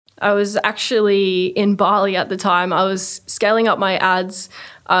I was actually in Bali at the time. I was scaling up my ads.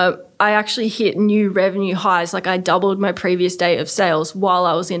 I actually hit new revenue highs. Like I doubled my previous day of sales while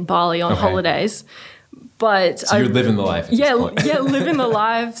I was in Bali on holidays. But so you're living the life at this point. Yeah, living the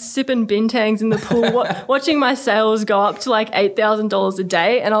life, sipping bintangs in the pool, watching my sales go up to like $8,000 a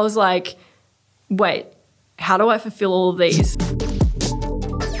day. And I was like, wait, how do I fulfill all of these?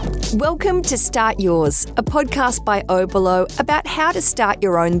 Welcome to Start Yours, a podcast by Oberlo about how to start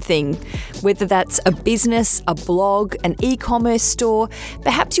your own thing. Whether that's a business, a blog, an e-commerce store,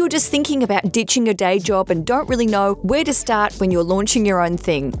 perhaps you're just thinking about ditching a day job and don't really know where to start when you're launching your own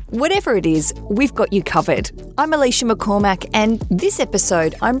thing. Whatever it is, we've got you covered. I'm Alicia McCormack, and this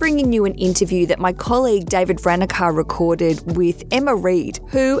episode, I'm bringing you an interview that my colleague David Ranachar recorded with Emma Reid,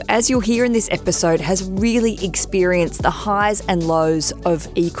 who, as you'll hear in this episode, has really experienced the highs and lows of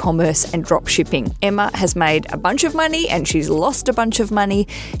e-commerce and drop shipping. Emma has made a bunch of money and she's lost a bunch of money.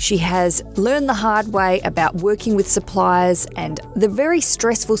 She has learned the hard way about working with suppliers and the very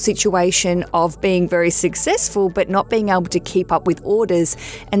stressful situation of being very successful but not being able to keep up with orders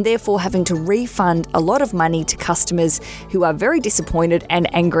and therefore having to refund a lot of money to customers who are very disappointed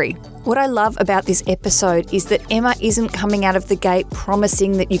and angry. What I love about this episode is that Emma isn't coming out of the gate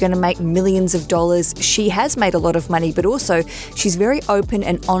promising that you're going to make millions of dollars. She has made a lot of money, but also she's very open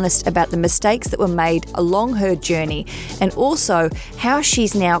and honest about the mistakes that were made along her journey and also how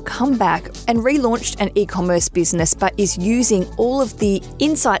she's now come back and relaunched an e-commerce business, but is using all of the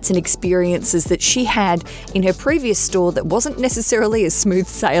insights and experiences that she had in her previous store that wasn't necessarily as smooth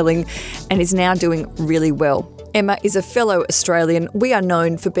sailing and is now doing really well. Emma is a fellow Australian. We are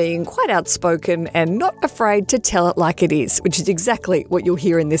known for being quite outspoken and not afraid to tell it like it is, which is exactly what you'll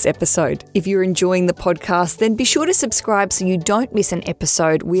hear in this episode. If you're enjoying the podcast, then be sure to subscribe so you don't miss an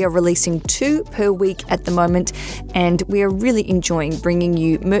episode. We are releasing 2 per week at the moment, and we are really enjoying bringing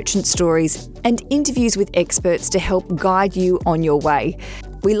you merchant stories and interviews with experts to help guide you on your way.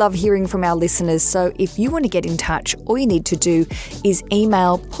 We love hearing from our listeners, so if you want to get in touch, all you need to do is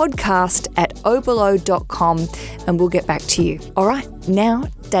email podcast@oberlo.com and we'll get back to you. All right, now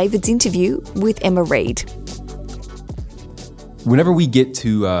David's interview with Emma Reid. Whenever we get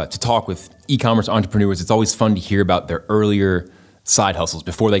to talk with e-commerce entrepreneurs, it's always fun to hear about their earlier side hustles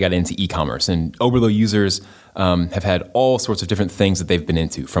before they got into e-commerce. And Oberlo users have had all sorts of different things that they've been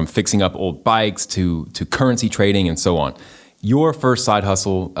into, from fixing up old bikes to currency trading and so on. Your first side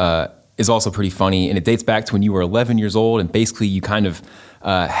hustle is also pretty funny, and it dates back to when you were 11 years old, and basically you kind of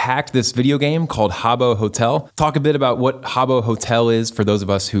hacked this video game called Habbo Hotel. Talk a bit about what Habbo Hotel is for those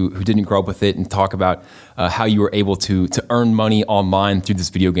of us who didn't grow up with it, and talk about how you were able to earn money online through this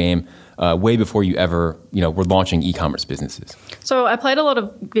video game way before you ever were launching e-commerce businesses. So I played a lot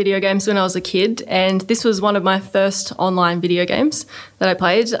of video games when I was a kid, and this was one of my first online video games that I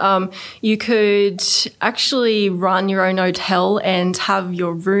played. You could actually run your own hotel and have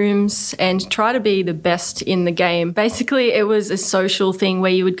your rooms and try to be the best in the game. Basically, it was a social thing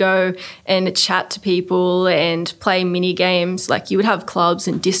where you would go and chat to people and play mini games. Like you would have clubs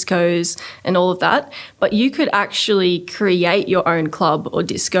and discos and all of that, but you could actually create your own club or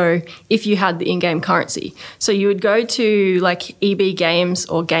disco if you had the in-game currency. So you would go to like EB Games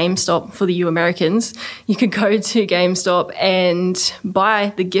or GameStop for the you Americans. You could go to GameStop and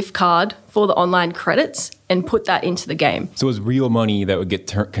buy the gift card for the online credits and put that into the game. So it was real money that would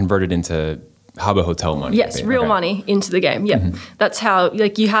get converted into Habbo Hotel money. Yes, real money into the game. Yeah, That's how,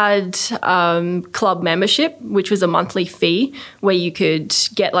 like, you had club membership, which was a monthly fee where you could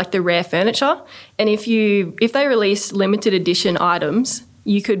get like the rare furniture. And if they released limited edition items,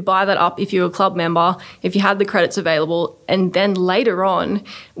 you could buy that up if you were a club member, if you had the credits available. And then later on,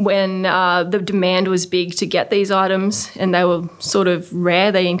 when the demand was big to get these items and they were sort of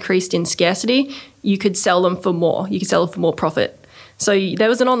rare, they increased in scarcity, you could sell them for more. You could sell them for more profit. So there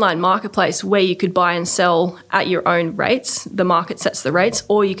was an online marketplace where you could buy and sell at your own rates. The market sets the rates,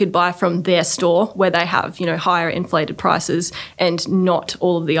 or you could buy from their store where they have, higher inflated prices and not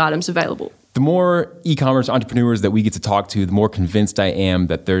all of the items available. The more e-commerce entrepreneurs that we get to talk to, the more convinced I am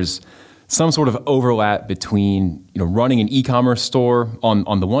that there's some sort of overlap between running an e-commerce store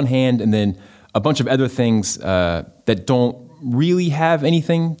on the one hand, and then a bunch of other things that don't really have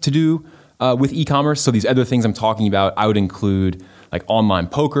anything to do with e-commerce. So these other things I'm talking about, I would include like online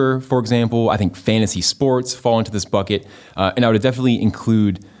poker, for example. I think fantasy sports fall into this bucket, and I would definitely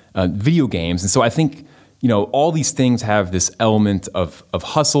include video games. And so I think all these things have this element of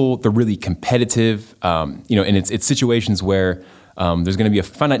hustle. They're really competitive, and it's situations where there's going to be a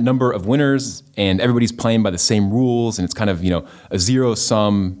finite number of winners, and everybody's playing by the same rules, and it's kind of a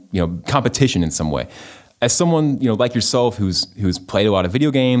zero-sum competition in some way. As someone, like yourself who's played a lot of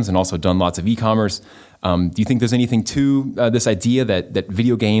video games and also done lots of e-commerce, do you think there's anything to this idea that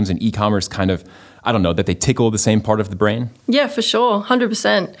video games and e-commerce kind of, I don't know, that they tickle the same part of the brain? Yeah, for sure,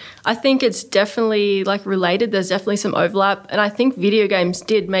 100%. I think it's definitely related. There's definitely some overlap, and I think video games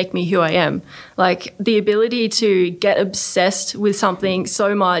did make me who I am. Like the ability to get obsessed with something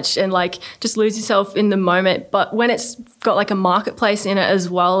so much and just lose yourself in the moment. But when it's got a marketplace in it as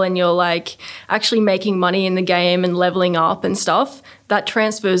well, and you're actually making money in the game and leveling up and stuff, that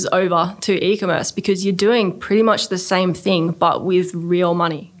transfers over to e-commerce because you're doing pretty much the same thing but with real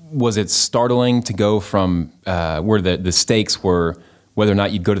money. Was it startling to go from where the stakes were whether or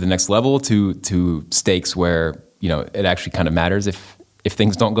not you'd go to the next level to stakes where it actually kind of matters if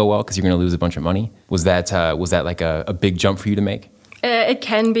things don't go well because you're going to lose a bunch of money? Was that a big jump for you to make? It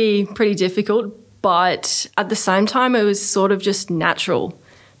can be pretty difficult, but at the same time it was sort of just natural.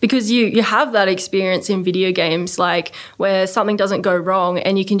 Because you have that experience in video games, where something doesn't go wrong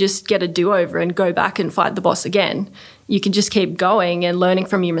and you can just get a do-over and go back and fight the boss again. You can just keep going and learning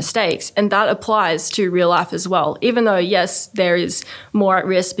from your mistakes. And that applies to real life as well. Even though, yes, there is more at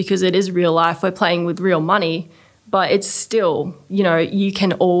risk because it is real life, we're playing with real money, but it's still, you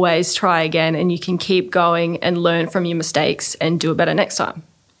can always try again and you can keep going and learn from your mistakes and do it better next time.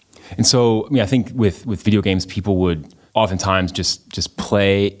 And so, I think with video games, people would oftentimes just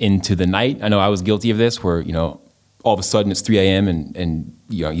play into the night. I know I was guilty of this where, all of a sudden it's 3 a.m. and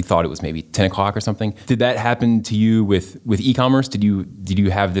you thought it was maybe 10 o'clock or something. Did that happen to you with e-commerce? Did you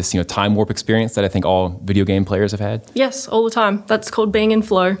have this, time warp experience that I think all video game players have had? Yes, all the time. That's called being in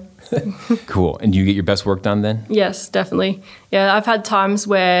flow. Cool. And do you get your best work done then? Yes, definitely. Yeah, I've had times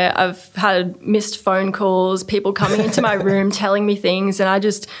where I've had missed phone calls, people coming into my room telling me things, and I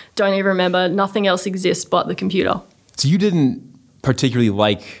just don't even remember. Nothing else exists but the computer. So you didn't particularly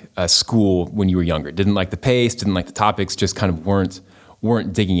like school when you were younger? Didn't like the pace? Didn't like the topics? Just kind of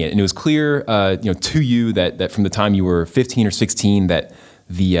weren't digging it. And it was clear, to you that from the time you were 15 or 16, that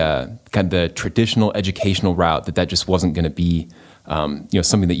the kind of the traditional educational route that just wasn't going to be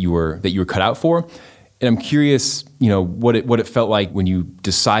something that you were cut out for. And I'm curious, what it felt like when you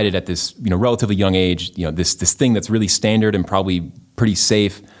decided at this relatively young age, this thing that's really standard and probably pretty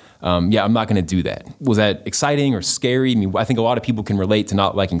safe. I'm not going to do that. Was that exciting or scary? I think a lot of people can relate to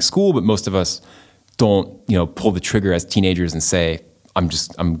not liking school, but most of us don't, pull the trigger as teenagers and say, I'm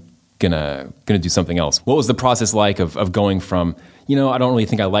gonna do something else. What was the process like of going from, I don't really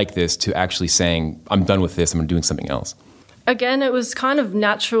think I like this to actually saying, I'm done with this, I'm doing something else? Again, it was kind of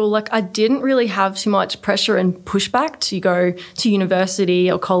natural. I didn't really have too much pressure and pushback to go to university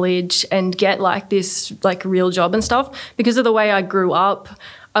or college and get this real job and stuff. Because of the way I grew up,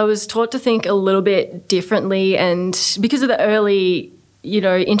 I was taught to think a little bit differently, and because of the early,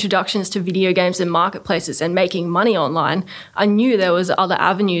 introductions to video games and marketplaces and making money online, I knew there was other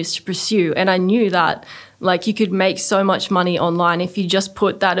avenues to pursue, and I knew that you could make so much money online if you just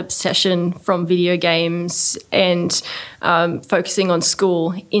put that obsession from video games and focusing on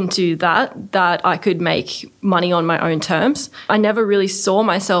school into that I could make money on my own terms. I never really saw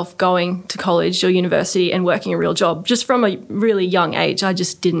myself going to college or university and working a real job. Just from a really young age, I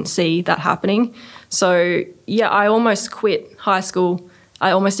just didn't see that happening. So, I almost quit high school.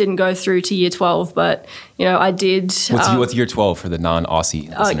 I almost didn't go through to year 12, but, I did. What's year 12 for the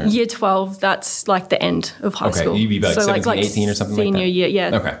non-Aussie listeners? Year 12, that's the end of high school. Okay, you'd be about 17, 18 or something like that? Senior year, yeah.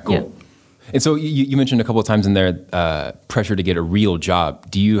 Okay, cool. Yeah. And so you mentioned a couple of times in there pressure to get a real job.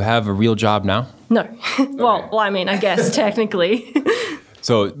 Do you have a real job now? No. Well, I guess technically.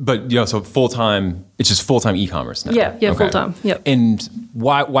 So full-time, it's just full-time e-commerce now? Yeah, okay. Full-time, yep. And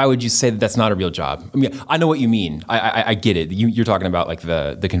why would you say that that's not a real job? I know what you mean. I get it. You're talking about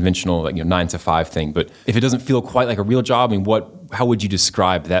the conventional 9 to 5 thing, but if it doesn't feel quite like a real job, how would you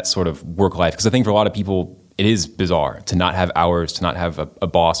describe that sort of work life? Because I think for a lot of people, it is bizarre to not have hours, to not have a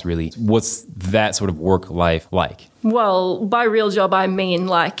boss really. What's that sort of work life like? Well, by real job, I mean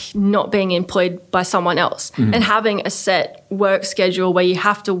not being employed by someone else and having a set work schedule where you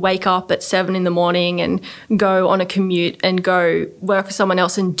have to wake up at 7 a.m. and go on a commute and go work for someone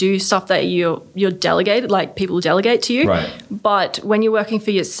else and do stuff that you're delegated, people delegate to you. Right. But when you're working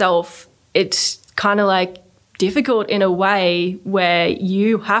for yourself, it's kind of difficult in a way where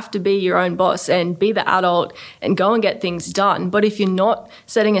you have to be your own boss and be the adult and go and get things done. But if you're not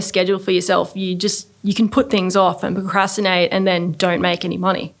setting a schedule for yourself, you can put things off and procrastinate and then don't make any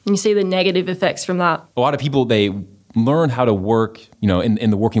money. And you see the negative effects from that. A lot of people, they learn how to work, in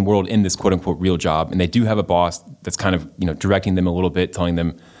the working world in this quote unquote real job. And they do have a boss that's kind of, directing them a little bit, telling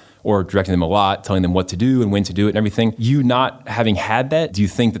them or directing them a lot, telling them what to do and when to do it and everything. You not having had that, do you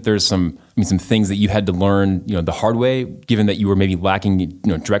think that there's some some things that you had to learn, the hard way, given that you were maybe lacking,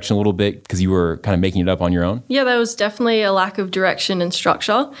 direction a little bit because you were kind of making it up on your own? Yeah, there was definitely a lack of direction and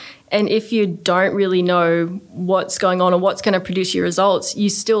structure. And if you don't really know what's going on or what's going to produce your results, you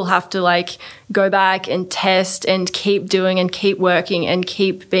still have to go back and test and keep doing and keep working and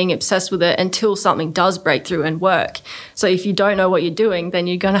keep being obsessed with it until something does break through and work. So if you don't know what you're doing, then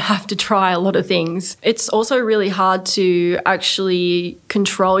you're going to have to try a lot of things. It's also really hard to actually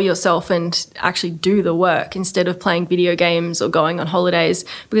control yourself and actually do the work instead of playing video games or going on holidays.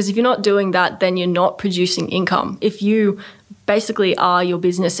 Because if you're not doing that, then you're not producing income. If you basically are your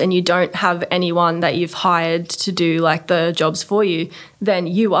business and you don't have anyone that you've hired to do the jobs for you, then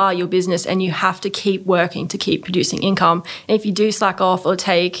you are your business and you have to keep working to keep producing income. And if you do slack off or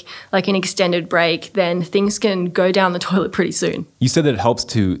take an extended break, then things can go down the toilet pretty soon. You said that it helps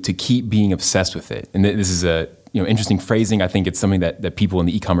to keep being obsessed with it. And this is a interesting phrasing. I think it's something that people in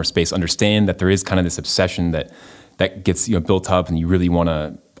the e-commerce space understand, that there is kind of this obsession that gets built up and you really want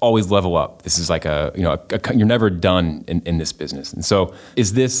to always level up. This is you're never done in this business. And so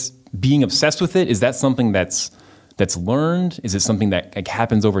is this being obsessed with it, is that something that's learned? Is it something that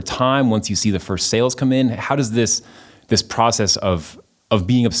happens over time once you see the first sales come in? How does this process of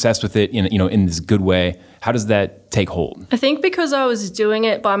being obsessed with it in this good way, how does that take hold? I think because I was doing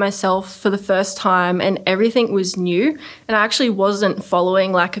it by myself for the first time and everything was new, and I actually wasn't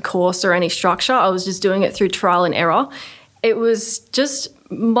following a course or any structure. I was just doing it through trial and error. It was just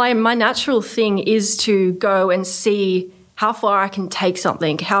my natural thing is to go and see how far I can take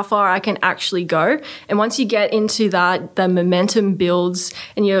something, how far I can actually go. And once you get into that, the momentum builds,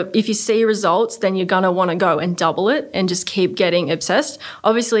 and if you see results, then you're going to want to go and double it and just keep getting obsessed.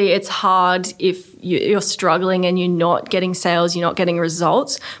 Obviously, it's hard if you're struggling and you're not getting sales, you're not getting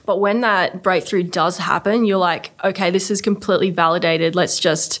results. But when that breakthrough does happen, you're like, okay, this is completely validated. Let's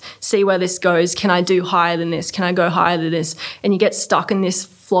just see where this goes. Can I do higher than this? Can I go higher than this? And you get stuck in this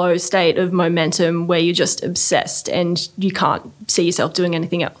flow state of momentum where you're just obsessed and you can't see yourself doing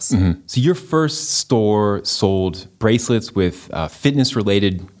anything else. Mm-hmm. So your first store sold bracelets with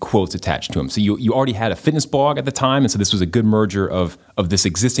fitness-related quotes attached to them. So you already had a fitness blog at the time, and so this was a good merger of this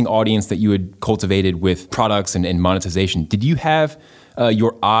existing audience that you had cultivated with products and monetization. Did you have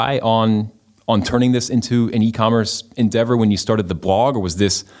your eye on turning this into an e-commerce endeavor when you started the blog, or was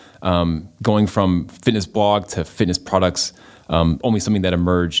this going from fitness blog to fitness products only something that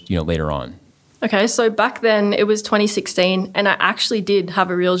emerged, later on? Okay, so back then it was 2016 and I actually did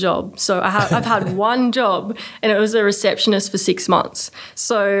have a real job. So I've had one job and it was a receptionist for 6 months.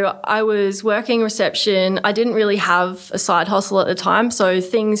 So I was working reception. I didn't really have a side hustle at the time. So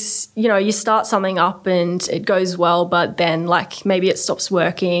things, you start something up and it goes well, but then maybe it stops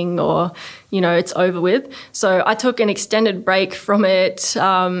working or, it's over with. So I took an extended break from it.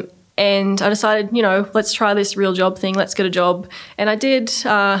 And I decided, let's try this real job thing. Let's get a job. And I did,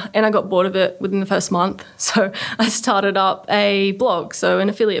 and I got bored of it within the first month. So I started up a blog, so an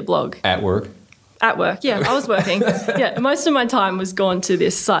affiliate blog. At work? At work, yeah. I was working. Yeah, most of my time was gone to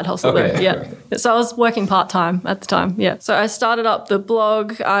this side hustle. Okay. Yeah. So I was working part-time at the time, yeah. So I started up the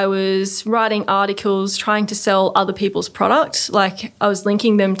blog. I was writing articles, trying to sell other people's product. I was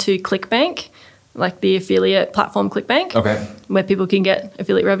linking them to ClickBank, the affiliate platform ClickBank, okay, where people can get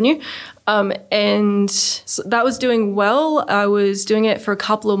affiliate revenue. And so that was doing well. I was doing it for a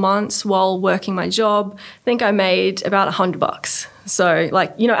couple of months while working my job. I think I made about $100. So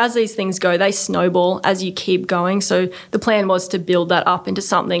as these things go, they snowball as you keep going. So the plan was to build that up into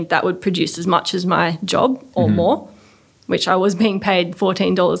something that would produce as much as my job or more, which I was being paid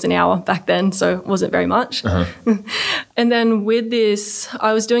 $14 an hour back then, so it wasn't very much. Uh-huh. And then with this,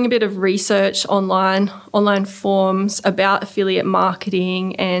 I was doing a bit of research online forums about affiliate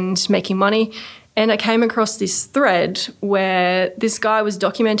marketing and making money. And I came across this thread where this guy was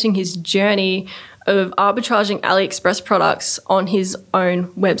documenting his journey of arbitraging AliExpress products on his own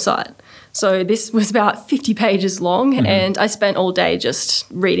website. So this was about 50 pages long, and I spent all day just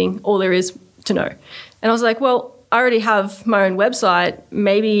reading all there is to know. And I was like, well, I already have my own website.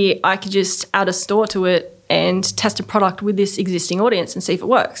 Maybe I could just add a store to it and test a product with this existing audience and see if it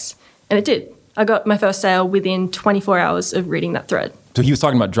works. And it did. I got my first sale within 24 hours of reading that thread. So he was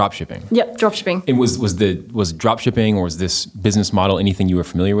talking about drop shipping. Yep, drop shipping. And was drop shipping, or was this business model anything you were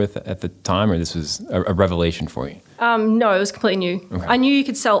familiar with at the time, or this was a revelation for you? No, it was completely new. Okay. I knew you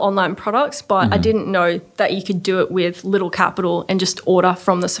could sell online products, but I didn't know that you could do it with little capital and just order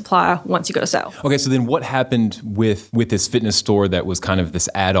from the supplier once you got a sale. Okay, so then what happened with this fitness store that was kind of this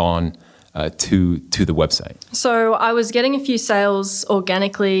add-on to the website? So I was getting a few sales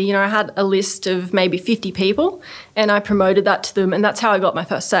organically. I had a list of maybe 50 people and I promoted that to them, and that's how I got my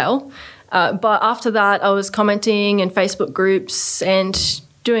first sale. But after that, I was commenting in Facebook groups and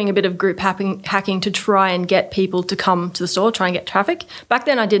doing a bit of group hacking to try and get people to come to the store, try and get traffic. Back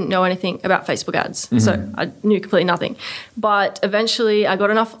then, I didn't know anything about Facebook ads, so I knew completely nothing. But eventually, I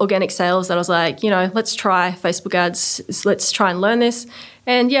got enough organic sales that I was like, let's try Facebook ads. Let's try and learn this.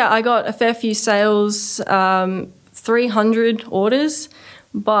 And yeah, I got a fair few sales, 300 orders,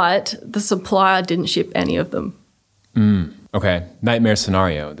 but the supplier didn't ship any of them. Okay. Nightmare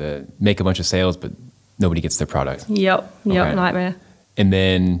scenario. Make a bunch of sales, but nobody gets their product. Yep, Okay. Nightmare. And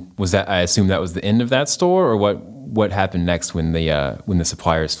then I assume that was the end of that store, or what happened next when the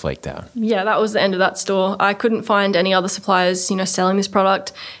suppliers flaked out? Yeah, that was the end of that store. I couldn't find any other suppliers, selling this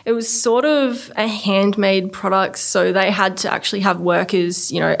product. It was sort of a handmade product, so they had to actually have workers,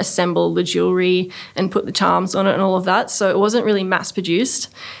 assemble the jewelry and put the charms on it and all of that. So it wasn't really mass produced.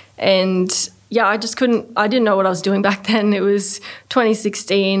 And yeah, I didn't know what I was doing back then. It was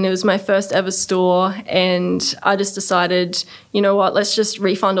 2016. It was my first ever store. And I just decided, you know what, let's just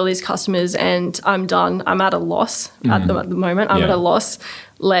refund all these customers and I'm done. I'm at a loss at the moment. I'm at a loss.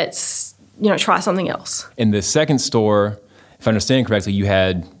 Let's, try something else. In the second store, if I understand correctly, you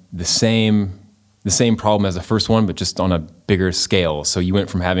had the same problem as the first one, but just on a bigger scale. So you went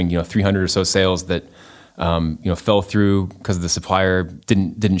from having, 300 or so sales that fell through because the supplier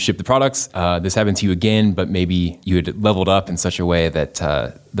didn't ship the products. This happened to you again, but maybe you had leveled up in such a way that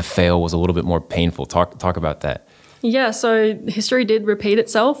the fail was a little bit more painful. Talk about that. Yeah, so history did repeat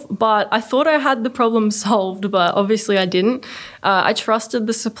itself, but I thought I had the problem solved, but obviously I didn't. I trusted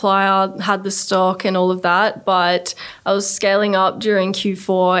the supplier, had the stock and all of that, but I was scaling up during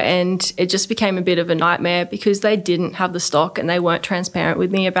Q4 and it just became a bit of a nightmare because they didn't have the stock and they weren't transparent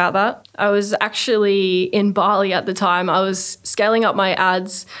with me about that. I was actually in Bali at the time. I was scaling up my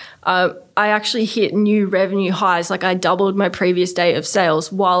ads. I actually hit new revenue highs, like I doubled my previous day of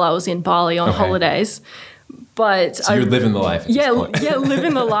sales while I was in Bali on holidays. But so you're living the life at this point. Yeah,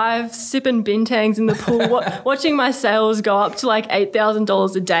 living the life, sipping bintangs in the pool, watching my sales go up to like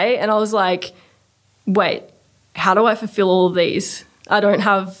 $8,000 a day. And I was like, wait, how do I fulfill all of these? I don't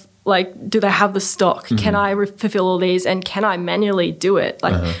have, do they have the stock? Mm-hmm. Can I fulfill all these? And can I manually do it?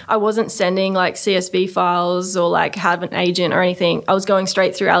 I wasn't sending CSV files or have an agent or anything. I was going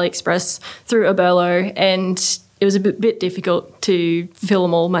straight through AliExpress, through Oberlo, and it was a bit difficult to fulfill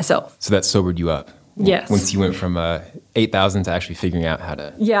them all myself. So that sobered you up? Yes. Once you went from 8,000 to actually figuring out how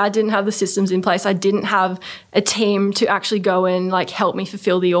to... Yeah, I didn't have the systems in place. I didn't have a team to actually go and help me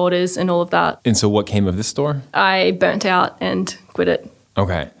fulfill the orders and all of that. And so what came of this store? I burnt out and quit it.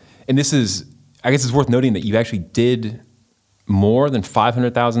 Okay. And I guess it's worth noting that you actually did more than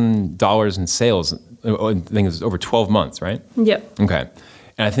 $500,000 in sales. I think it was over 12 months, right? Yep. Okay.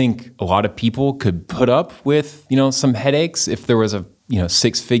 And I think a lot of people could put up with, some headaches if there was a,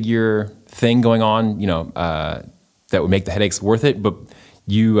 six-figure thing going on, that would make the headaches worth it. But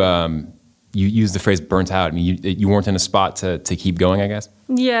you used the phrase burnt out. I mean, you weren't in a spot to keep going, I guess?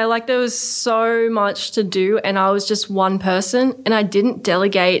 Yeah, there was so much to do and I was just one person and I didn't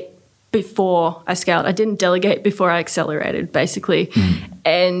delegate before I scaled. I didn't delegate before I accelerated, basically.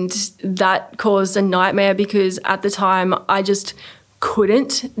 And that caused a nightmare because at the time I just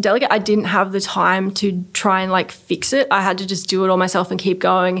couldn't delegate. I didn't have the time to try and fix it. I had to just do it all myself and keep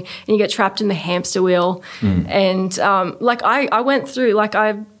going. And you get trapped in the hamster wheel. And I went through,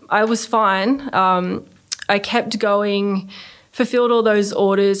 I was fine. I kept going, fulfilled all those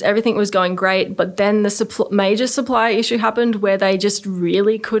orders. Everything was going great. But then the major supply issue happened where they just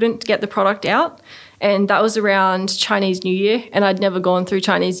really couldn't get the product out. And that was around Chinese New Year. And I'd never gone through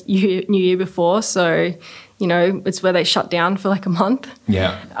Chinese New Year before. So it's where they shut down for a month.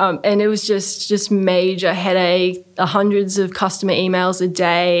 Yeah. And it was just major headache, hundreds of customer emails a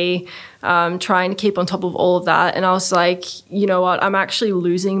day, trying to keep on top of all of that. And I was like, you know what, I'm actually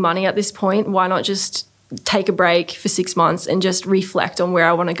losing money at this point. Why not just take a break for 6 months and just reflect on where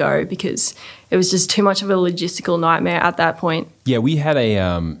I want to go? Because it was just too much of a logistical nightmare at that point. Yeah, we had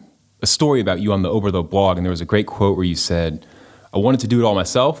a story about you on the Oberlo blog, and there was a great quote where you said, I wanted to do it all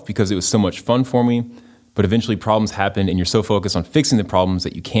myself because it was so much fun for me. But eventually problems happen and you're so focused on fixing the problems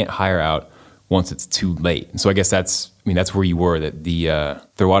that you can't hire out once it's too late. And so I guess that's where you were, that there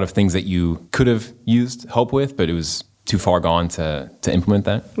are a lot of things that you could have used help with, but it was too far gone to implement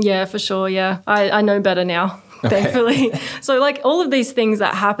that. Yeah, for sure. Yeah. I know better now. Thankfully. So all of these things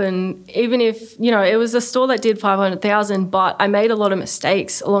that happen, even if, it was a store that did 500,000, but I made a lot of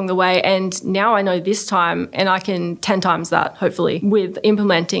mistakes along the way. And now I know this time and I can 10 times that, hopefully, with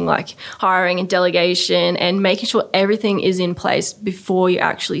implementing hiring and delegation and making sure everything is in place before you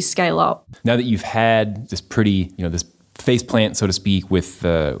actually scale up. Now that you've had this pretty, this face plant, so to speak, with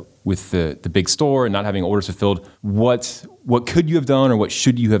with the big store and not having orders fulfilled, what could you have done or what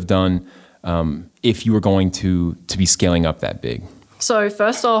should you have done if you were going to be scaling up that big? So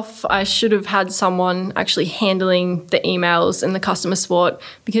first off, I should have had someone actually handling the emails and the customer support,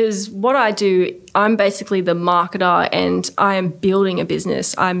 because what I do, I'm basically the marketer and I am building a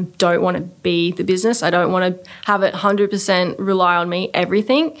business. I don't want to be the business. I don't want to have it 100% rely on me,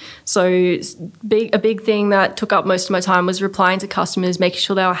 everything. So a big thing that took up most of my time was replying to customers, making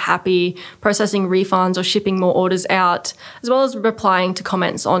sure they were happy, processing refunds or shipping more orders out, as well as replying to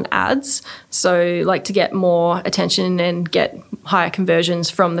comments on ads. So like to get more attention and get higher conversions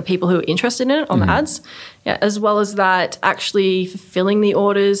from the people who are interested in it on the ads. Yeah, as well as that, actually fulfilling the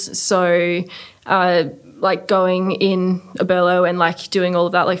orders. So like going in Oberlo and like doing all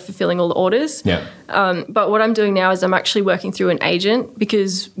of that, like fulfilling all the orders. Yeah. But what I'm doing now is I'm actually working through an agent,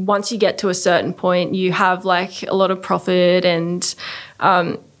 because once you get to a certain point, you have like a lot of profit and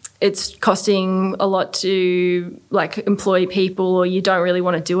it's costing a lot to like employ people, or you don't really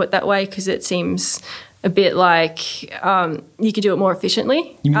want to do it that way because it seems a bit like you could do it more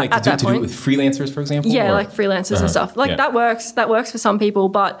efficiently. You mean like to do it with freelancers, for example? Yeah, like freelancers and stuff. Like that works. That works for some people,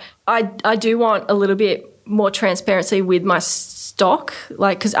 but I do want a little bit more transparency with my stock,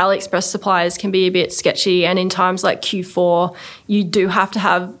 like because AliExpress suppliers can be a bit sketchy, and in times like Q4, you do have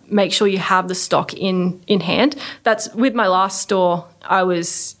to make sure you have the stock in hand. That's with my last store.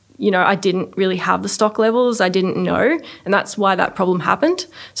 I didn't really have the stock levels. I didn't know, and that's why that problem happened.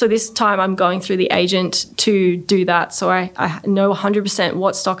 So this time I'm going through the agent to do that. So I know 100%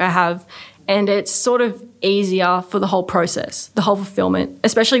 what stock I have, and it's sort of easier for the whole process, the whole fulfillment,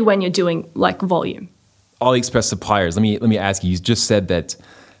 especially when you're doing like volume. AliExpress suppliers, let me ask you just said that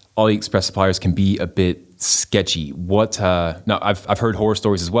AliExpress suppliers can be a bit sketchy. Now I've heard horror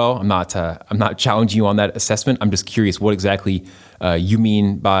stories as well. I'm not challenging you on that assessment. I'm just curious what exactly you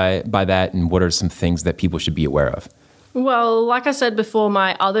mean by that, and what are some things that people should be aware of? Well, like I said before,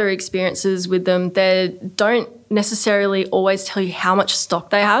 my other experiences with them, they don't necessarily always tell you how much stock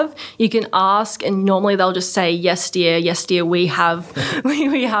they have. You can ask, and normally they'll just say, yes, dear, we have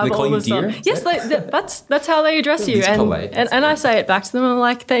all the stock. Yes, that's how they address you. And I say it back to them. I'm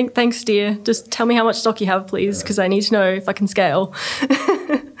like, thanks, dear. Just tell me how much stock you have, please, because I need to know if I can scale.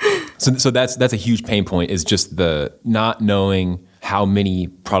 So that's a huge pain point, is just the not knowing how many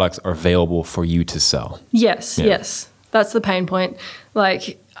products are available for you to sell. Yes. That's the pain point.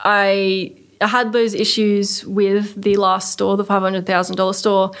 Like I had those issues with the last store, the $500,000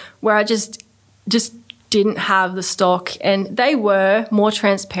 store, where I just didn't have the stock, and they were more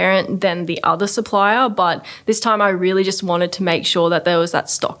transparent than the other supplier, but this time I really just wanted to make sure that there was that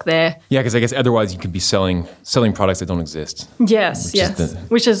stock there. Yeah, because I guess otherwise you could be selling products that don't exist. Yes,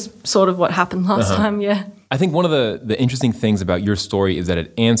 which is sort of what happened last time, yeah. I think one of the interesting things about your story is that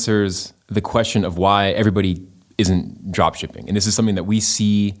it answers the question of why everybody isn't drop shipping. And this is something that we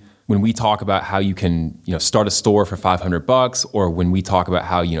see when we talk about how you can, start a store for $500, or when we talk about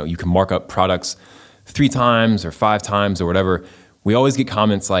how, you can mark up products 3 times or 5 times or whatever. We always get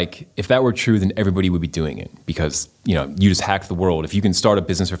comments like, if that were true, then everybody would be doing it, because, you just hack the world. If you can start a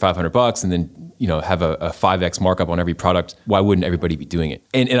business for $500 and then, have a 5x markup on every product, why wouldn't everybody be doing it?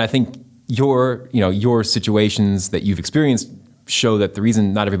 And I think your situations that you've experienced show that the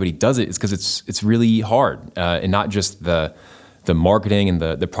reason not everybody does it is because it's really hard, and not just the marketing and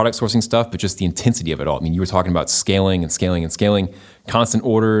the product sourcing stuff, but just the intensity of it all. I mean, you were talking about scaling, constant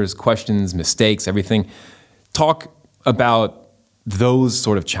orders, questions, mistakes, everything. Talk about those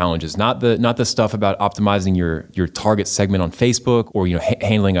sort of challenges, not the stuff about optimizing your target segment on Facebook, or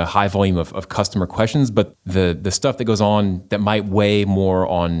handling a high volume of customer questions, but the stuff that goes on that might weigh more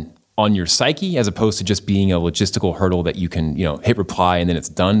on your psyche, as opposed to just being a logistical hurdle that you can, hit reply and then it's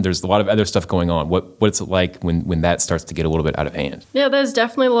done. There's a lot of other stuff going on. What's it like when that starts to get a little bit out of hand? Yeah, there's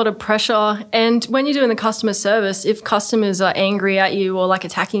definitely a lot of pressure. And when you're doing the customer service, if customers are angry at you or like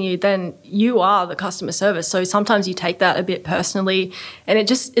attacking you, then you are the customer service. So sometimes you take that a bit personally, and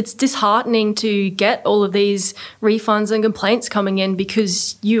it's disheartening to get all of these refunds and complaints coming in,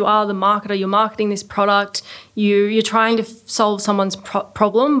 because you are the marketer, you're marketing this product, you're trying to solve someone's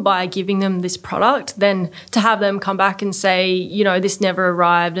problem by giving them this product. Then to have them come back and say, this never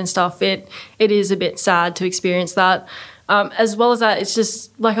arrived and stuff, it is a bit sad to experience that. As well as that, it's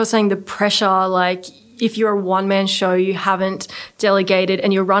just, like I was saying, the pressure, like if you're a one-man show, you haven't delegated,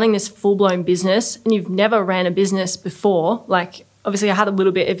 and you're running this full-blown business, and you've never ran a business before, like obviously I had a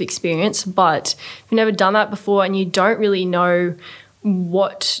little bit of experience, but if you've never done that before and you don't really know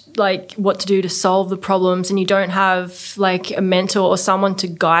what to do to solve the problems, and you don't have like a mentor or someone to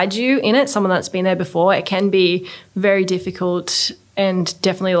guide you in it, someone that's been there before, it can be very difficult and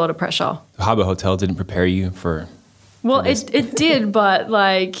definitely a lot of pressure. Habbo Hotel didn't prepare you for... Well, it did, but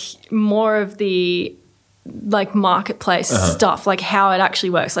like more of the like marketplace stuff, like how it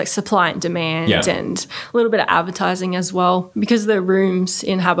actually works, like supply and demand and a little bit of advertising as well. Because the rooms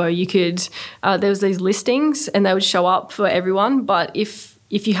in Habbo, you could, there was these listings and they would show up for everyone. But if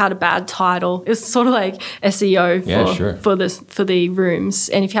you had a bad title, it was sort of like SEO for the rooms.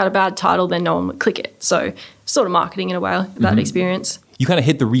 And if you had a bad title, then no one would click it. So sort of marketing in a way, that experience. You kind of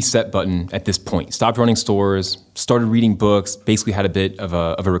hit the reset button at this point. Stopped running stores, started reading books, basically had a bit of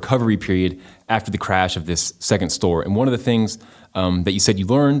a recovery period after the crash of this second store. And one of the things that you said you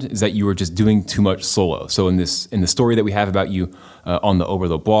learned is that you were just doing too much solo. So in the story that we have about you on the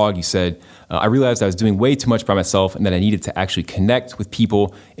Oberlo blog, you said, I realized I was doing way too much by myself and that I needed to actually connect with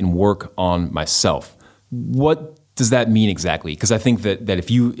people and work on myself. What does that mean exactly? Because I think that if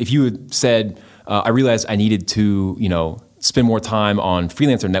you had said, I realized I needed to, spend more time on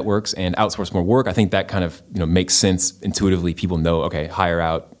freelancer networks and outsource more work, I think that kind of makes sense intuitively. People know, okay, hire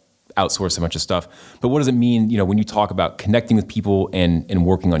out, outsource a bunch of stuff. But what does it mean, when you talk about connecting with people and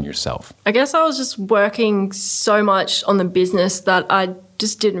working on yourself? I guess I was just working so much on the business that I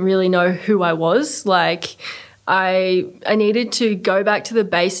just didn't really know who I was. Like I needed to go back to the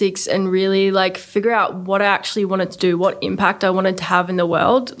basics and really like figure out what I actually wanted to do, what impact I wanted to have in the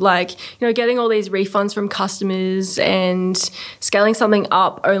world. Like, getting all these refunds from customers and scaling something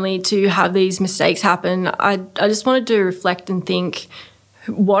up only to have these mistakes happen. I just wanted to reflect and think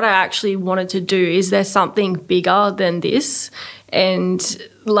what I actually wanted to do. Is there something bigger than this? And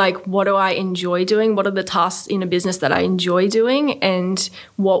like, what do I enjoy doing? What are the tasks in a business that I enjoy doing? And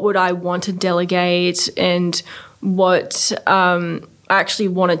what would I want to delegate? And what I actually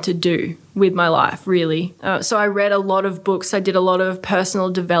wanted to do with my life, really. So I read a lot of books. I did a lot of personal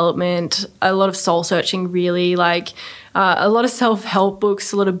development, a lot of soul searching, really, like a lot of self-help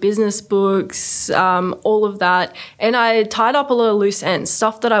books, a lot of business books, all of that. And I tied up a lot of loose ends,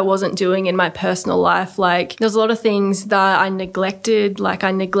 stuff that I wasn't doing in my personal life. Like there's a lot of things that I neglected, like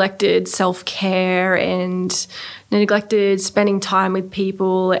I neglected self-care and neglected spending time with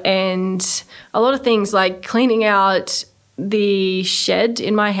people, and a lot of things like cleaning out the shed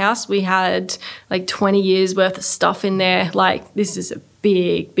in my house. We had like 20 years worth of stuff in there. Like this is a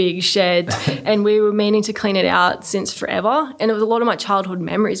big shed and we were meaning to clean it out since forever, and it was a lot of my childhood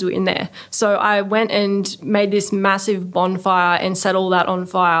memories were in there. So I went and made this massive bonfire and set all that on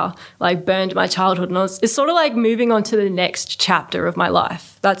fire, like burned my childhood, and it's sort of like moving on to the next chapter of my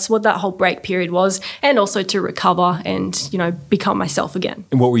life. That's what that whole break period was, and also to recover and become myself again.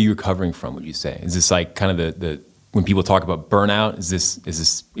 And what were you recovering from, would you say? Is this like kind of the when people talk about burnout, is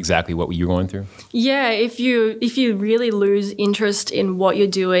this exactly what you're going through? Yeah, if you really lose interest in what you're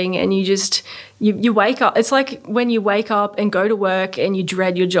doing and you just you wake up, it's like when you wake up and go to work and you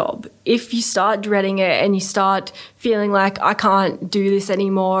dread your job. If you start dreading it and you start feeling like I can't do this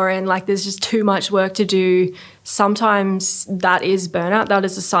anymore and like there's just too much work to do, sometimes that is burnout. That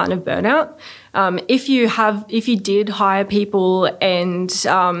is a sign of burnout. If you did hire people and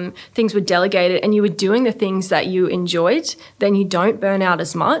things were delegated and you were doing the things that you enjoyed, then you don't burn out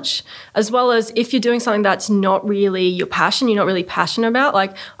as much. As well as if you're doing something that's not really your passion, you're not really passionate about.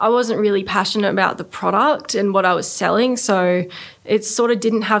 Like I wasn't really passionate about the product and what I was selling, so it sort of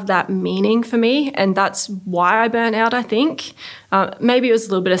didn't have that meaning for me, and that's why I burnt out, I think. Maybe it was a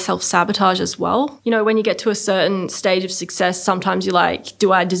little bit of self-sabotage as well. When you get to a certain stage of success, sometimes you're like,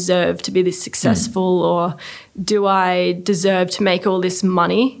 do I deserve to be this successful or do I deserve to make all this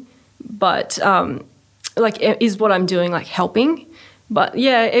money? But is what I'm doing like helping? But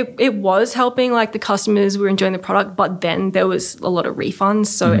yeah, it was helping, like the customers were enjoying the product, but then there was a lot of refunds,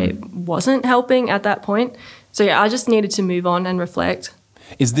 so it wasn't helping at that point. So yeah, I just needed to move on and reflect.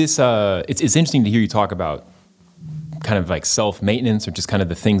 Is this, it's interesting to hear you talk about kind of like self-maintenance or just kind of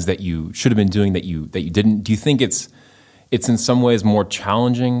the things that you should have been doing that you didn't. Do you think it's in some ways more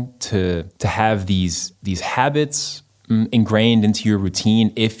challenging to have these habits ingrained into your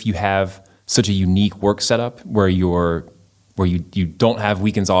routine if you have such a unique work setup where you don't have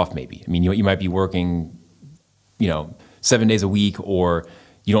weekends off maybe? I mean, you might be working, 7 days a week, or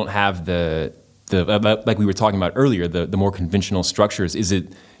you don't have the like we were talking about earlier, the more conventional structures. Do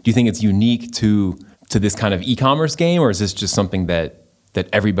you think it's unique to this kind of e-commerce game, or is this just something that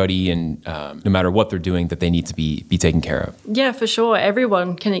everybody, and no matter what they're doing, that they need to be taken care of? Yeah, for sure.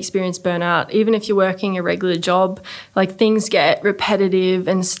 Everyone can experience burnout. Even if you're working a regular job, like things get repetitive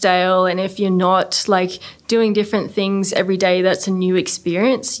and stale. And if you're not like doing different things every day, that's a new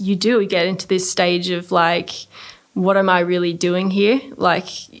experience. You do get into this stage of like, what am I really doing here?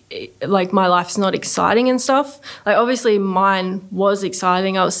 Like my life's not exciting and stuff. Like obviously mine was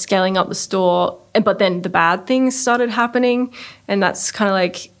exciting. I was scaling up the store, but then the bad things started happening, and that's kind of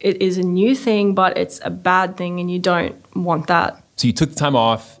like, it is a new thing, but it's a bad thing and you don't want that. So you took the time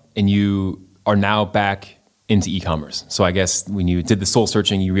off and you are now back into e-commerce. So I guess when you did the soul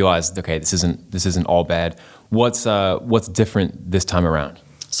searching, you realized, okay, this isn't all bad. What's different this time around?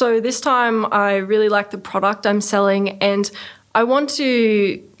 So this time I really like the product I'm selling, and I want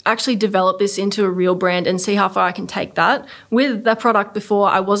to actually develop this into a real brand and see how far I can take that. With that product before,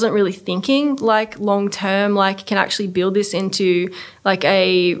 I wasn't really thinking like long term, like can actually build this into like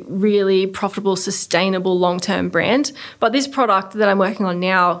a really profitable, sustainable long-term brand. But this product that I'm working on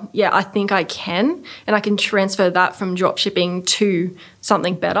now, yeah, I think I can, and I can transfer that from dropshipping to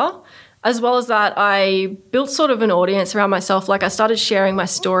something better. As well as that, I built sort of an audience around myself. Like I started sharing my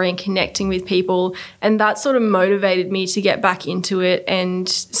story and connecting with people, and that sort of motivated me to get back into it and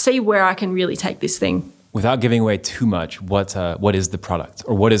see where I can really take this thing. Without giving away too much, what is the product,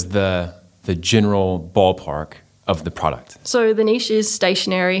 or what is the general ballpark of the product? So the niche is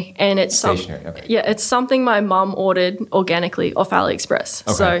stationery, and it's stationery. Okay. Yeah, it's something my mum ordered organically off AliExpress.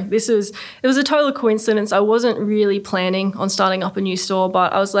 Okay. So it was a total coincidence. I wasn't really planning on starting up a new store,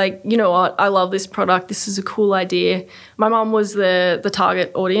 but I was like, you know what? I love this product. This is a cool idea. My mum was the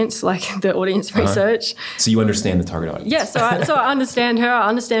target audience, like the audience research. So you understand the target audience. Yeah, so I understand her. I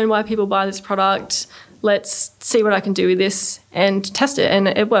understand why people buy this product. Let's see what I can do with this and test it. And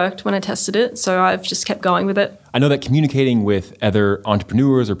it worked when I tested it, so I've just kept going with it. I know that communicating with other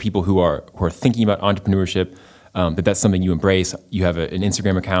entrepreneurs or people who are thinking about entrepreneurship, that's something you embrace. You have an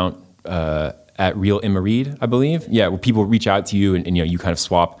Instagram account at Real Emma Reed, I believe. Yeah, where people reach out to you and you kind of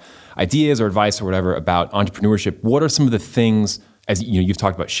swap ideas or advice or whatever about entrepreneurship. What are some of the things, as you've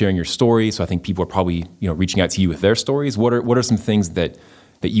talked about sharing your story, so I think people are probably reaching out to you with their stories. What are some things that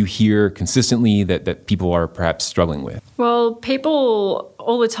you hear consistently that people are perhaps struggling with? Well, people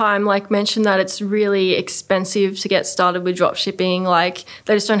all the time mention that it's really expensive to get started with dropshipping. Like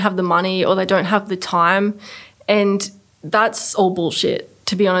they just don't have the money or they don't have the time. And that's all bullshit.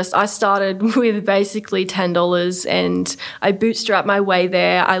 To be honest, I started with basically $10 and I bootstrapped my way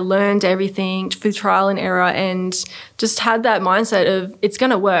there. I learned everything through trial and error and just had that mindset of it's going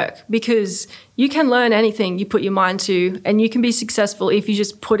to work, because you can learn anything you put your mind to, and you can be successful if you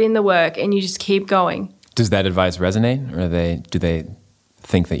just put in the work and you just keep going. Does that advice resonate, or do they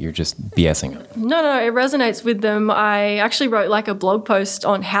think that you're just BSing it? No, it resonates with them. I actually wrote a blog post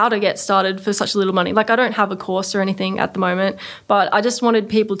on how to get started for such little money. I don't have a course or anything at the moment, but I just wanted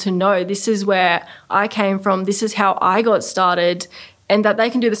people to know this is where I came from, this is how I got started, and that they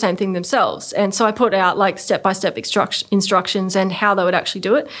can do the same thing themselves. And so I put out step-by-step instructions and how they would actually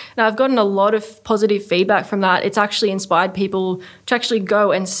do it. And I've gotten a lot of positive feedback from that. It's actually inspired people to actually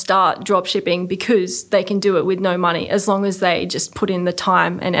go and start dropshipping because they can do it with no money as long as they just put in the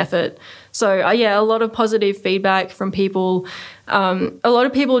time and effort. So a lot of positive feedback from people. A lot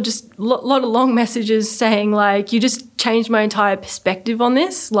of people just a lot of long messages saying you just changed my entire perspective on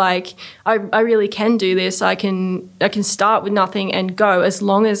this. I really can do this. I can start with nothing and go, as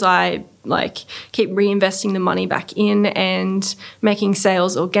long as I keep reinvesting the money back in and making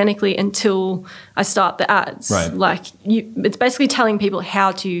sales organically until I start the ads. Right. It's basically telling people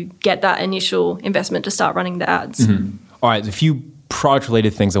how to get that initial investment to start running the ads. Mm-hmm. All right, a few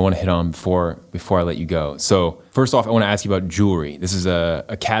product-related things I want to hit on before I let you go. So first off, I want to ask you about jewelry. This is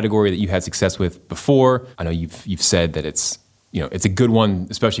a category that you had success with before. I know you've said that it's a good one,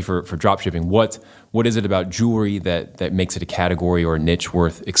 especially for dropshipping. What is it about jewelry that makes it a category or a niche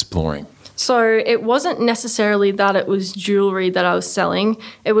worth exploring? So it wasn't necessarily that it was jewelry that I was selling.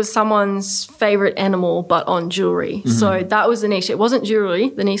 It was someone's favorite animal, but on jewelry. Mm-hmm. So that was the niche. It wasn't jewelry.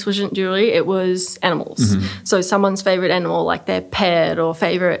 The niche wasn't jewelry. It was animals. Mm-hmm. So someone's favorite animal, like their pet or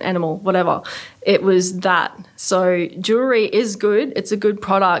favorite animal, whatever. It was that. So jewelry is good. It's a good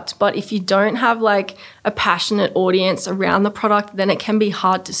product. But if you don't have a passionate audience around the product, then it can be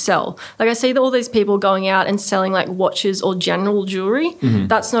hard to sell. I see all these people going out and selling watches or general jewelry. Mm-hmm.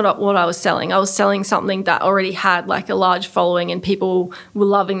 That's not what I was selling. I was selling something that already had a large following, and people were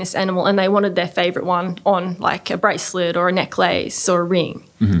loving this animal and they wanted their favorite one on a bracelet or a necklace or a ring.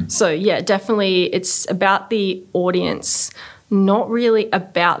 Mm-hmm. So yeah, definitely it's about the audience, not really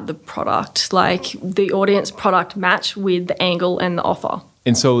about the product. The audience product match with the angle and the offer.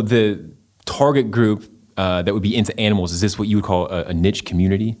 And so the target group that would be into animals, is this what you would call a niche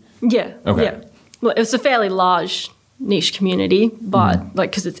community? Yeah. Okay. Yeah. Well, it's a fairly large niche community, but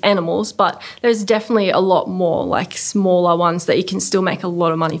because it's animals, but there's definitely a lot more smaller ones that you can still make a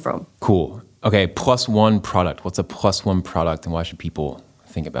lot of money from. Cool. Okay, plus one product. What's a plus one product, and why should people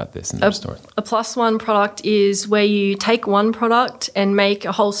think about this in their store? A plus one product is where you take one product and make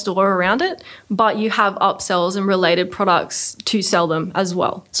a whole store around it, but you have upsells and related products to sell them as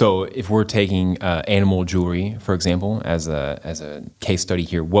well. So if we're taking animal jewelry, for example, as a case study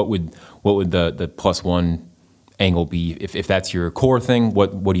here, what would the plus one angle be? If that's your core thing,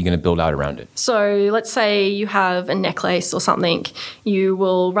 what are you going to build out around it? So let's say you have a necklace or something. You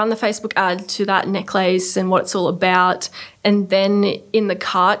will run the Facebook ad to that necklace and what it's all about. And then in the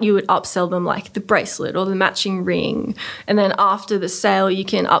cart, you would upsell them like the bracelet or the matching ring. And then after the sale, you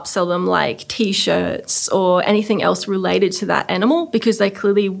can upsell them like T-shirts or anything else related to that animal, because they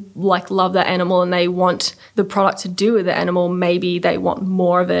clearly like love that animal and they want the product to do with the animal. Maybe they want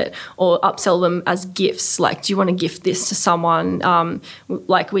more of it, or upsell them as gifts. Like, do you want to gift this to someone?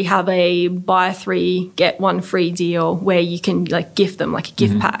 Like we have a buy 3, get 1 free deal where you can like gift them like a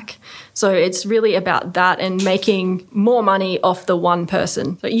gift pack. So it's really about that and making more money off the one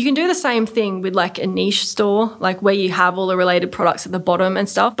person. So you can do the same thing with like a niche store, like where you have all the related products at the bottom and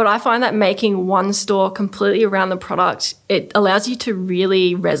stuff. But I find that making one store completely around the product, it allows you to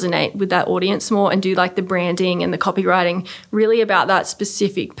really resonate with that audience more and do like the branding and the copywriting really about that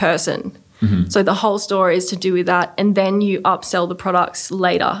specific person. So the whole store is to do with that, and then you upsell the products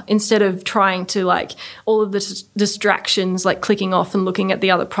later instead of trying to like all of the distractions like clicking off and looking at the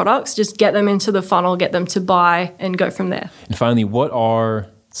other products. Just get them into the funnel, get them to buy, and go from there. And finally, what are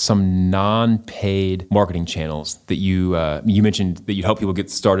some non-paid marketing channels that you mentioned that you help people get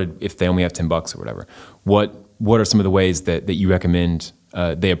started if they only have $10 or whatever? What are some of the ways that you recommend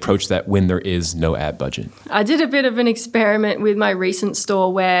they approach that when there is no ad budget? I did a bit of an experiment with my recent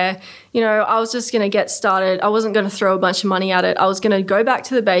store where, I was just going to get started. I wasn't going to throw a bunch of money at it. I was going to go back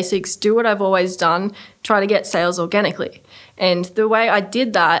to the basics, do what I've always done, try to get sales organically. And the way I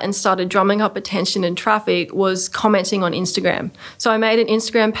did that and started drumming up attention and traffic was commenting on Instagram. So I made an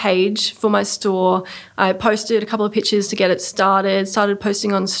Instagram page for my store. I posted a couple of pictures to get it started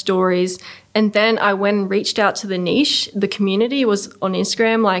posting on stories. And then I went and reached out to the niche. The community was on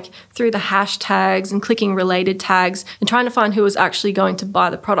Instagram, like through the hashtags and clicking related tags and trying to find who was actually going to buy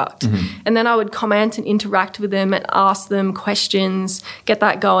the product. And then I would comment and interact with them and ask them questions, get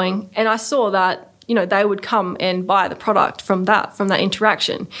that going. And I saw that they would come and buy the product from that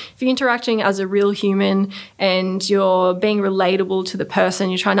interaction. If you're interacting as a real human and you're being relatable to the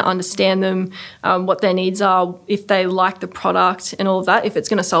person, you're trying to understand them, what their needs are, if they like the product and all of that, if it's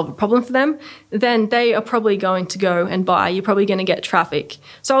going to solve a problem for them, then they are probably going to go and buy. You're probably going to get traffic.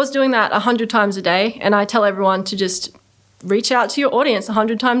 So I was doing that 100 times a day, and I tell everyone to just reach out to your audience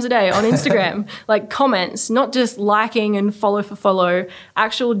 100 times a day on Instagram, like comments, not just liking and follow for follow,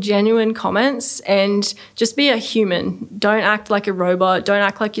 actual genuine comments, and just be a human. Don't act like a robot. Don't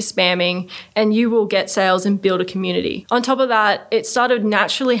act like you're spamming, and you will get sales and build a community. On top of that, it started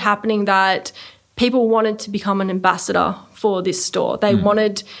naturally happening that people wanted to become an ambassador for this store. They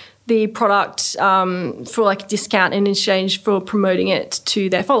wanted the product for like a discount in exchange for promoting it to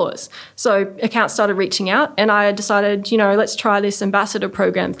their followers. So accounts started reaching out, and I decided, let's try this ambassador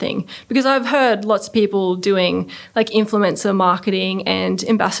program thing, because I've heard lots of people doing like influencer marketing and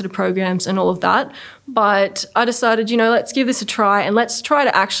ambassador programs and all of that. But I decided, let's give this a try, and let's try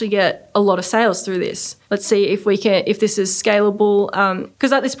to actually get a lot of sales through this. Let's see if this is scalable.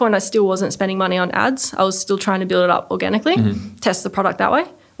 Because at this point, I still wasn't spending money on ads. I was still trying to build it up organically, test the product that way,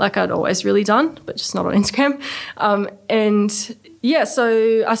 like I'd always really done, but just not on Instagram.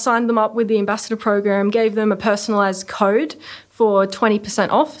 So I signed them up with the ambassador program, gave them a personalized code for 20%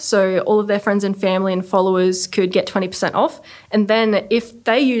 off. So all of their friends and family and followers could get 20% off. And then if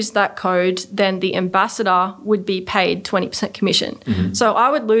they used that code, then the ambassador would be paid 20% commission. So I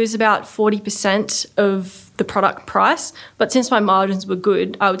would lose about 40% of the product price, but since my margins were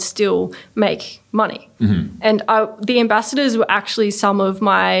good, I would still make money. And the ambassadors were actually some of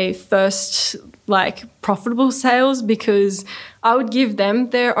my first profitable sales, because I would give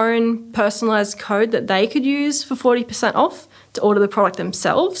them their own personalized code that they could use for 40% off to order the product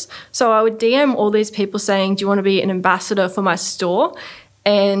themselves. So I would DM all these people saying, do you want to be an ambassador for my store?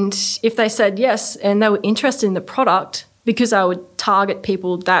 And if they said yes and they were interested in the product, because I would target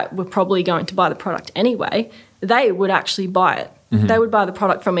people that were probably going to buy the product anyway, they would actually buy it. They would buy the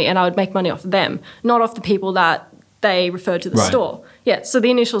product from me, and I would make money off of them, not off the people that they referred to the store. Yeah, so the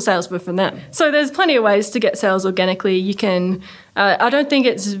initial sales were from them. So there's plenty of ways to get sales organically. You can, I don't think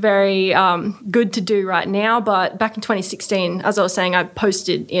it's very good to do right now, but back in 2016, as I was saying, I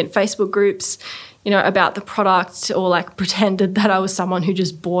posted in Facebook groups, about the product, or pretended that I was someone who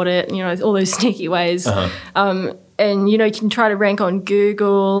just bought it, all those sneaky ways. And, you can try to rank on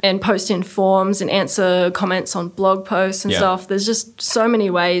Google and post in forums and answer comments on blog posts and stuff. There's just so many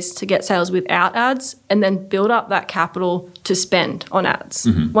ways to get sales without ads and then build up that capital to spend on ads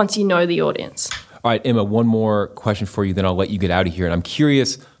once you know the audience. All right, Emma, one more question for you, then I'll let you get out of here. And I'm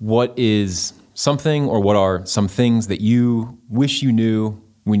curious, what is something or what are some things that you wish you knew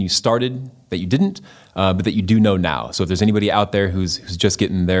when you started that you didn't, but that you do know now? So if there's anybody out there who's just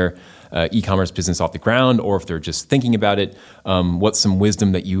getting their e-commerce business off the ground, or if they're just thinking about it, what's some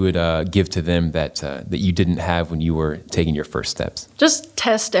wisdom that you would give to them that you didn't have when you were taking your first steps? Just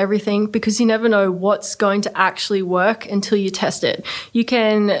test everything, because you never know what's going to actually work until you test it. You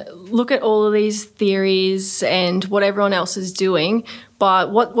can look at all of these theories and what everyone else is doing,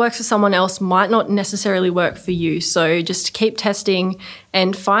 but what works for someone else might not necessarily work for you. So just keep testing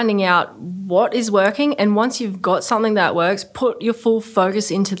and finding out what is working. And once you've got something that works, put your full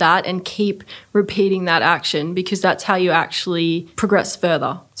focus into that and keep repeating that action, because that's how you actually progress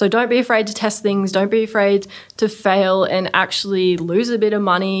further. So don't be afraid to test things. Don't be afraid to fail and actually lose a bit of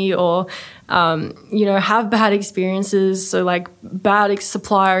money or, have bad experiences. So like bad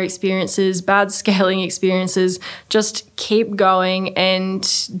supplier experiences, bad scaling experiences. Just keep going and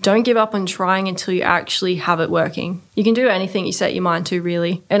don't give up on trying until you actually have it working. You can do anything you set your mind to,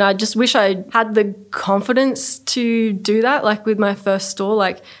 really. And I just wish I had the confidence to do that, like with my first store.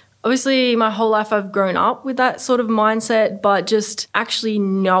 Like, obviously, my whole life I've grown up with that sort of mindset, but just actually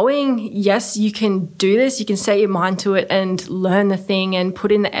knowing, yes, you can do this, you can set your mind to it and learn the thing and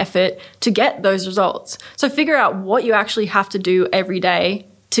put in the effort to get those results. So figure out what you actually have to do every day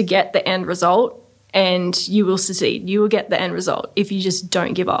to get the end result, and you will succeed. You will get the end result if you just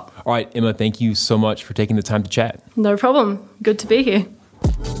don't give up. All right, Emma, thank you so much for taking the time to chat. No problem. Good to be here.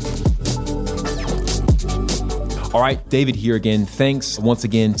 All right, David here again. Thanks once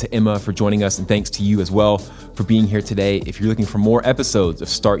again to Emma for joining us, and thanks to you as well for being here today. If you're looking for more episodes of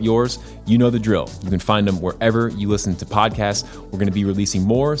Start Yours, you know the drill. You can find them wherever you listen to podcasts. We're going to be releasing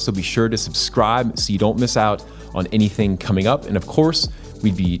more, so be sure to subscribe so you don't miss out on anything coming up. And of course,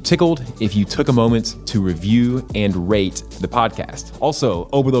 we'd be tickled if you took a moment to review and rate the podcast. Also,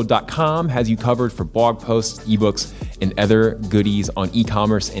 Oberlo.com has you covered for blog posts, ebooks, and other goodies on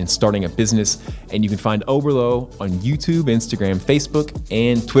e-commerce and starting a business. And you can find Oberlo on YouTube, Instagram, Facebook,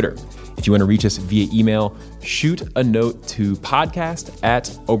 and Twitter. If you want to reach us via email, shoot a note to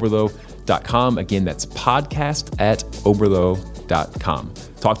podcast@Oberlo.com. Again, that's podcast@Oberlo.com.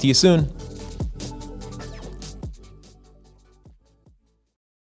 Talk to you soon.